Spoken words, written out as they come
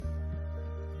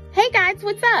Hey guys,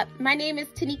 what's up? My name is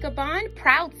Tanika Bond,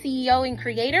 proud CEO and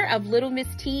creator of Little Miss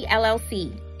T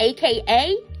LLC,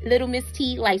 aka Little Miss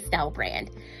T Lifestyle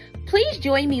Brand. Please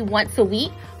join me once a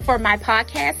week for my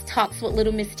podcast, Talks with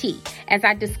Little Miss T, as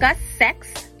I discuss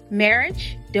sex,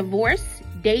 marriage, divorce,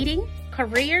 dating,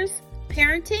 careers,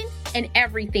 parenting, and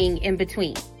everything in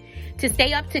between. To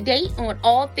stay up to date on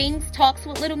all things Talks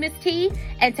with Little Miss T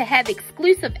and to have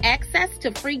exclusive access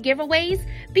to free giveaways,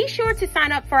 be sure to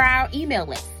sign up for our email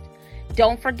list.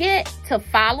 Don't forget to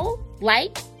follow,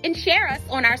 like, and share us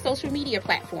on our social media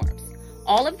platforms.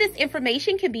 All of this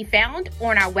information can be found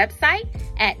on our website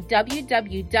at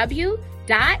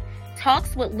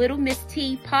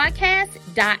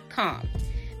www.talkswithlittlemisstpodcast.com.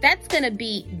 That's going to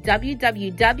be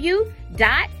www.talks,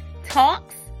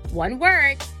 one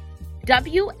word,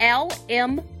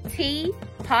 WLMT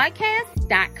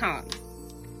podcast.com.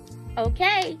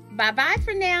 Okay, bye-bye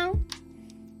for now.